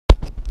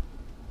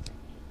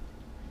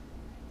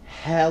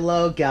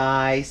Hello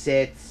guys,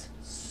 it's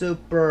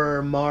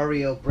Super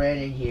Mario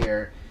Brennan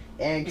here,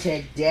 and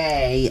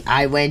today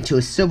I went to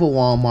Super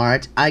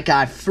Walmart. I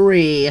got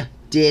 3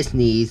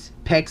 Disney's,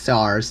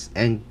 Pixar's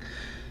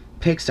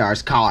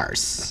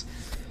cars.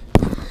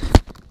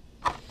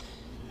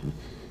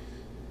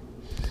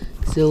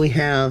 So we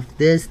have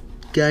this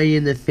guy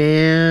in the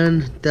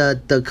fan,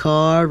 the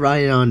car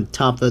right on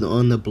top of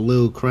on the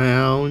blue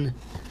crown,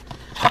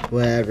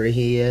 wherever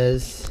he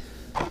is.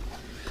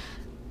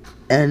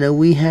 And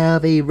we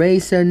have a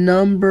racer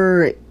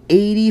number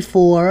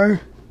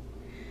 84,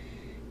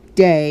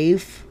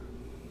 Dave.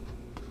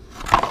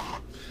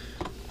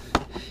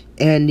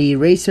 And the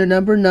racer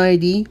number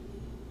 90,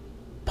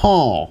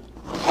 Paul.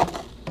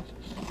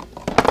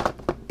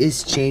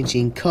 Is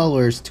changing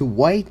colors to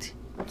white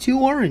to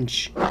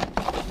orange.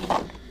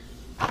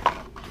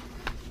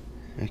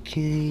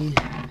 Okay.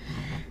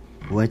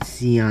 Let's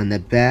see on the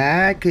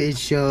back. It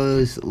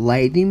shows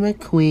Lightning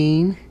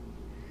McQueen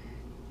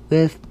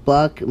with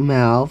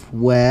Buckmouth,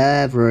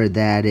 wherever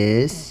that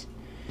is,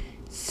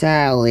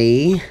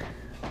 Sally,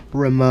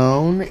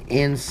 Ramon,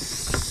 and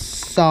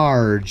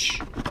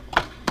Sarge.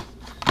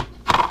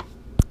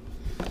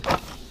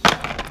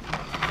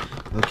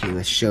 Okay,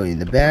 let's show you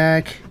the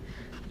back.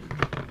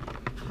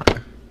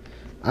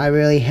 I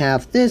really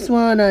have this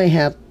one, I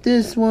have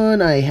this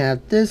one, I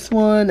have this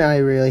one, I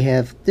really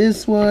have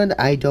this one.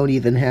 I don't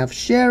even have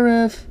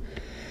Sheriff.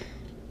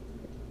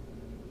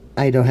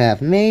 I don't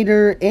have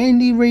Mater,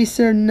 and the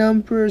racer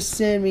number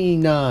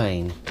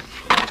 79.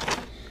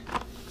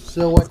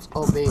 So let's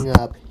open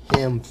up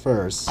him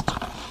first.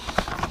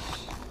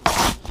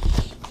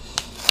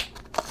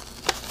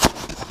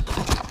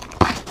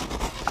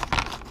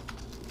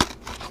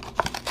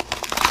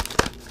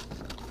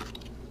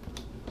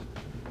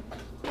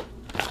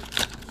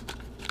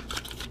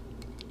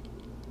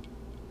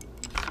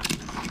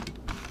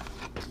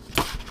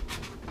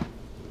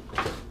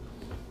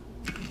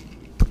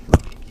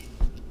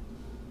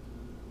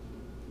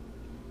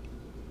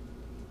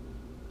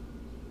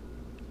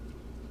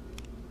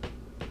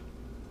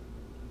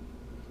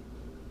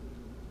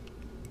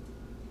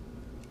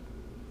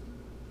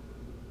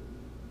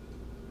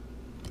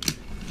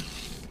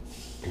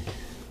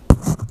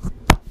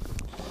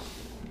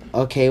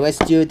 Okay, let's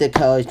do the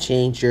color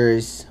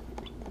changers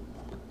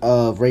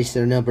of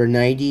racer number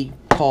 90,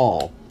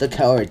 Paul, the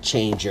color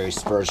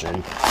changers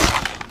version.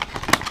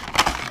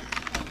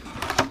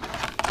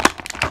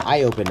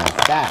 I open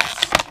up fast.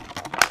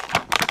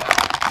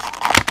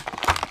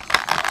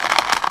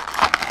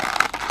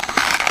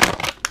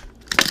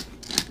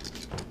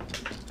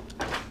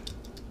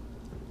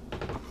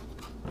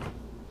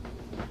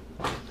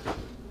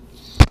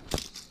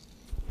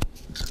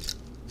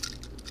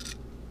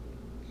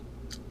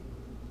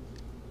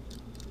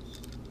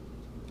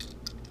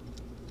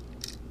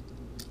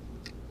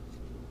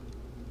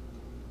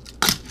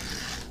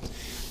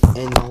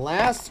 And the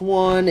last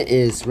one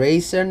is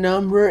racer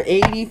number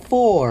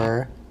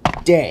 84,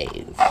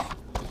 Dave.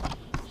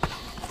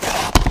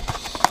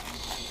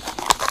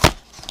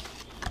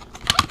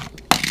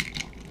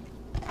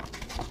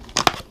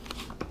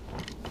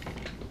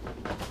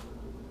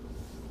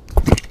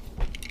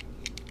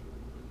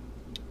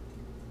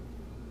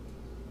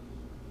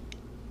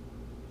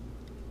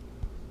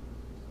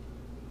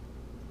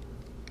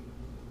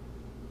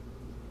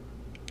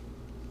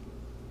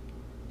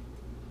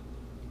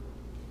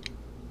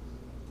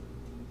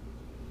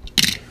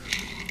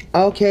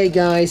 Okay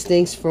guys,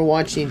 thanks for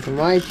watching for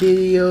my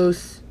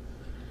videos.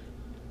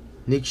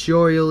 Make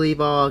sure you leave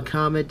a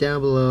comment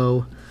down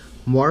below.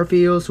 More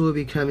videos will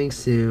be coming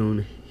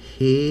soon.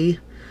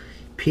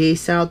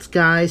 Peace out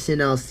guys,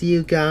 and I'll see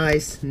you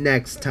guys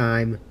next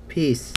time. Peace.